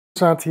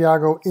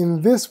Santiago.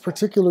 In this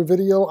particular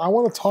video, I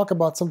want to talk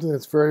about something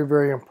that's very,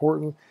 very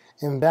important,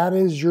 and that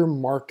is your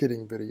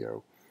marketing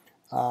video.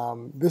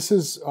 This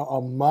is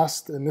a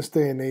must in this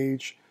day and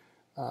age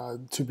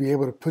to be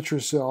able to put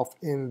yourself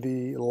in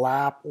the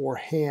lap or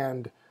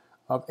hand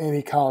of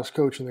any college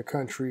coach in the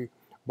country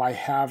by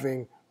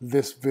having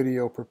this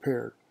video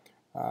prepared.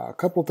 A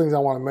couple of things I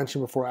want to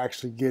mention before I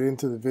actually get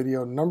into the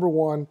video. Number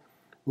one,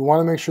 we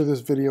want to make sure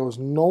this video is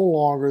no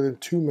longer than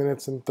 2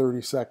 minutes and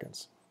 30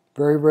 seconds.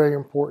 Very, very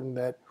important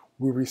that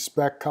we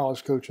respect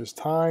college coaches'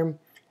 time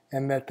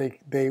and that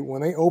they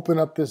when they open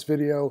up this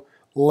video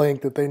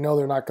link that they know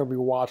they're not going to be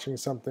watching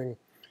something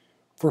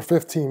for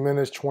 15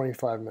 minutes,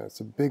 25 minutes.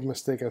 A big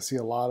mistake I see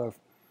a lot of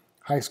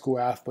high school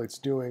athletes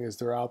doing is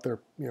they're out there,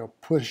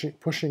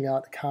 pushing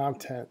out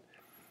content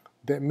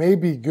that may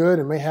be good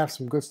and may have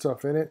some good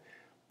stuff in it,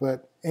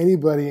 but any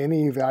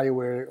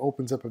evaluator that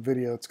opens up a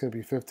video that's going to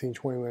be 15,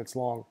 20 minutes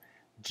long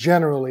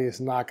generally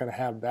is not going to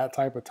have that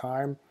type of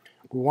time.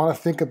 We want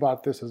to think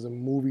about this as a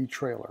movie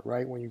trailer,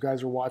 right? When you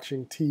guys are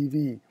watching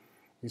TV,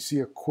 you see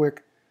a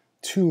quick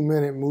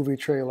 2-minute movie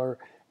trailer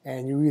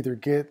and you either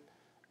get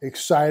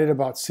excited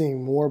about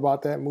seeing more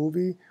about that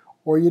movie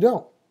or you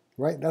don't,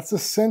 right? That's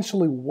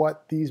essentially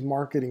what these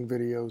marketing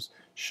videos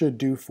should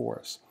do for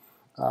us.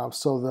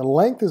 So the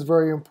length is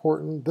very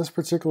important. This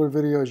particular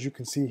video, as you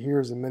can see here,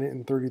 is 1 minute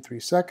and 33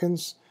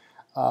 seconds.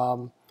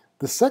 The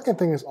second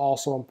thing is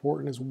also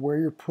important is where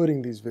you're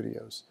putting these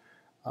videos.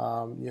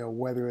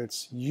 Whether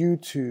it's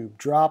YouTube,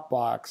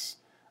 Dropbox,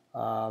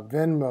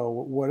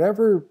 Venmo,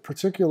 whatever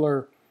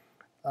particular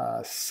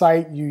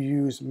site you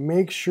use,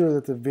 make sure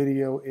that the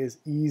video is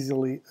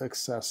easily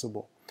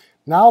accessible.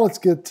 Now let's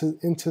get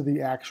into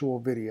the actual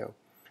video.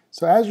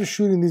 So as you're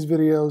shooting these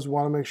videos, you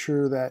want to make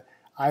sure that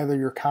either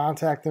your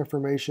contact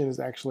information is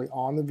actually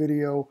on the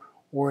video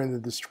or in the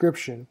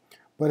description.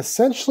 But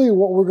essentially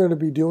what we're going to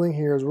be doing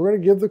here is we're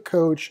going to give the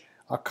coach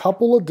a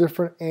couple of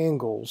different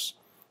angles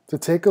to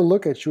take a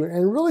look at you.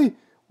 And really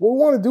what we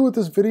want to do with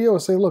this video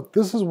is say, look,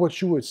 this is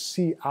what you would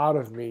see out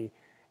of me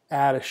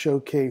at a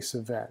showcase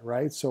event,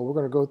 right? So we're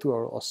going to go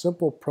through a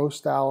simple pro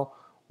style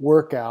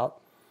workout.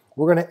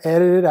 We're going to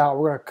edit it out.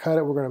 We're going to cut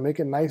it. We're going to make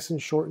it nice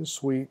and short and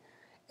sweet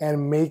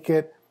and make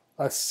it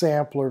a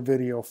sampler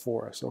video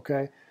for us,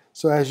 okay?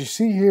 So as you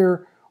see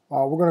here,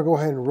 we're going to go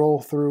ahead and roll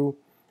through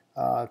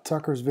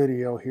Tucker's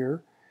video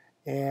here.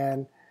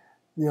 And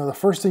the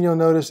first thing you'll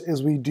notice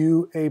is we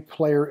do a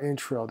player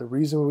intro. The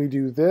reason we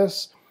do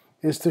this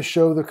is to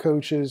show the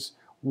coaches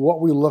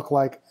what we look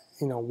like,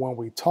 when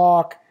we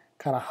talk,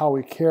 kind of how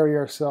we carry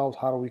ourselves,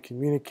 how do we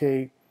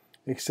communicate,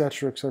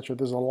 etc., etc.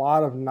 There's a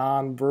lot of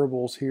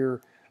non-verbals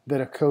here that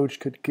a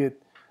coach could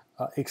get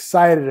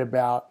excited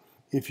about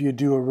if you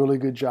do a really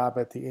good job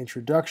at the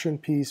introduction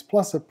piece,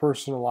 plus it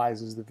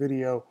personalizes the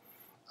video,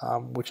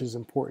 which is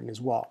important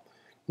as well.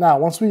 Now,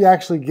 once we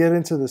actually get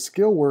into the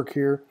skill work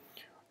here,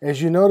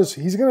 as you notice,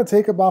 he's going to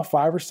take about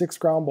 5 or 6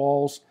 ground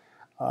balls,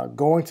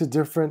 going to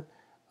different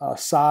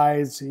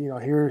sides.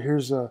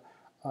 Here's a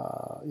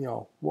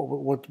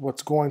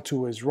what's going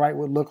to his right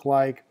would look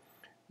like.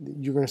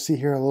 You're going to see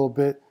here in a little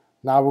bit.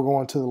 Now we're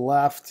going to the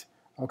left.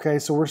 Okay,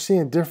 so we're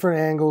seeing different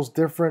angles,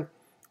 different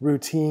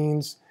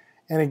routines.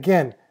 And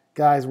again,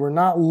 guys, we're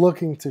not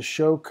looking to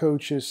show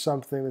coaches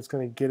something that's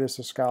going to get us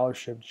a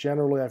scholarship.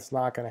 Generally, that's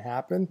not going to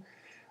happen.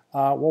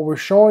 What we're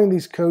showing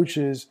these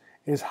coaches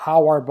is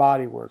how our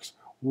body works,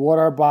 what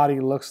our body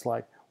looks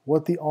like,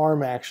 what the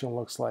arm action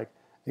looks like,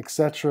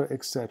 etc.,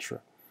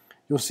 etc.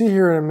 You'll see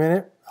here in a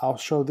minute, I'll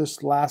show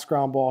this last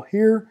ground ball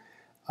here,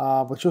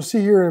 but you'll see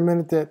here in a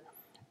minute that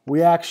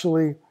we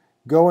actually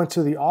go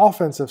into the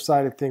offensive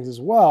side of things as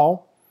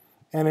well.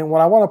 And then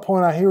what I want to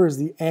point out here is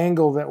the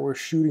angle that we're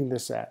shooting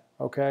this at,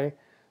 okay?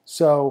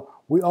 So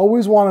we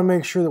always want to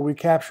make sure that we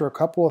capture a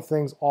couple of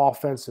things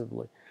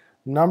offensively.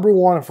 Number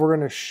one, if we're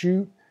going to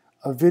shoot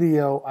a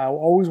video, I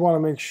always want to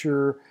make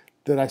sure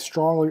that I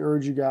strongly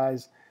urge you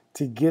guys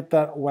to get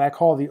that, what I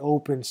call the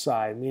open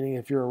side, meaning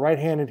if you're a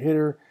right-handed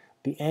hitter,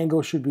 the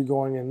angle should be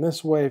going in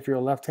this way. If you're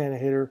a left-handed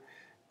hitter,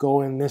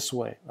 go in this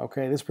way,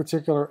 okay? This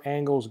particular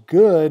angle is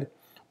good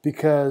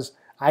because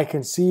I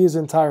can see his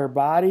entire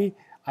body.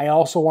 I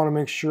also want to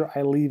make sure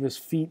I leave his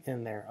feet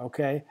in there,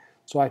 okay?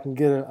 So I can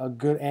get a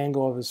good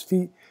angle of his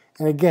feet.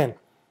 And again,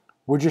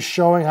 we're just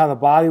showing how the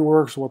body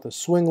works, what the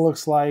swing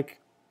looks like,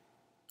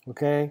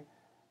 okay?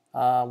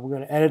 We're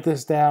going to edit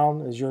this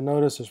down. As you'll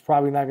notice, there's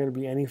probably not going to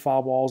be any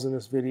foul balls in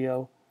this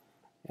video.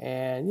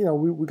 And,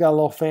 we got a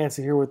little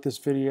fancy here with this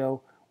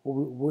video.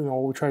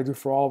 What we try to do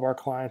for all of our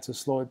clients is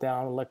slow it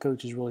down and let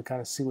coaches really kind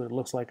of see what it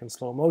looks like in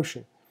slow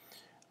motion.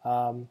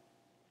 And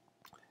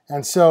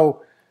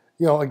so,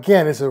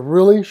 again, it's a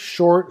really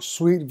short,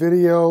 sweet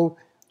video.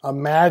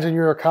 Imagine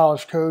you're a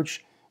college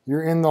coach.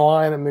 You're in the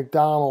line at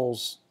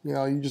McDonald's.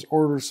 You just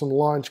ordered some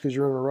lunch because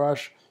you're in a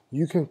rush.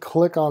 You can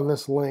click on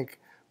this link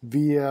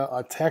via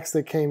a text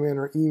that came in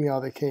or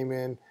email that came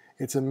in.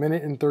 It's 1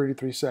 minute and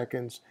 33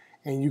 seconds,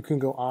 and you can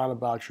go on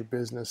about your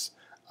business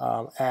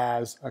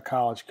as a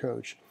college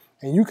coach.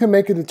 And you can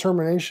make a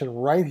determination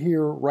right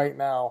here, right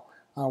now,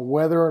 on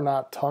whether or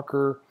not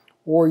Tucker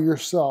or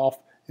yourself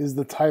is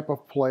the type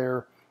of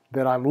player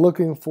that I'm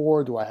looking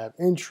for. Do I have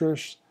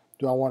interest?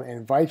 Do I want to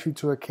invite you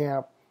to a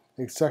camp,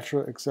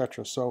 etc.,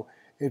 etc.? So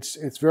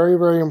it's very,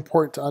 very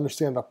important to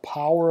understand the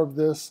power of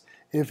this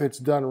if it's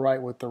done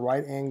right with the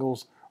right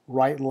angles,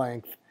 right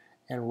length,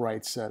 and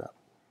right setup.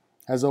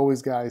 As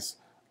always, guys,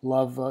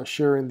 love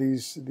sharing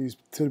these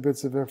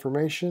tidbits of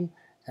information.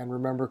 And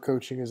remember,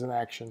 coaching is an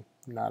action,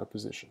 not a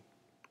position.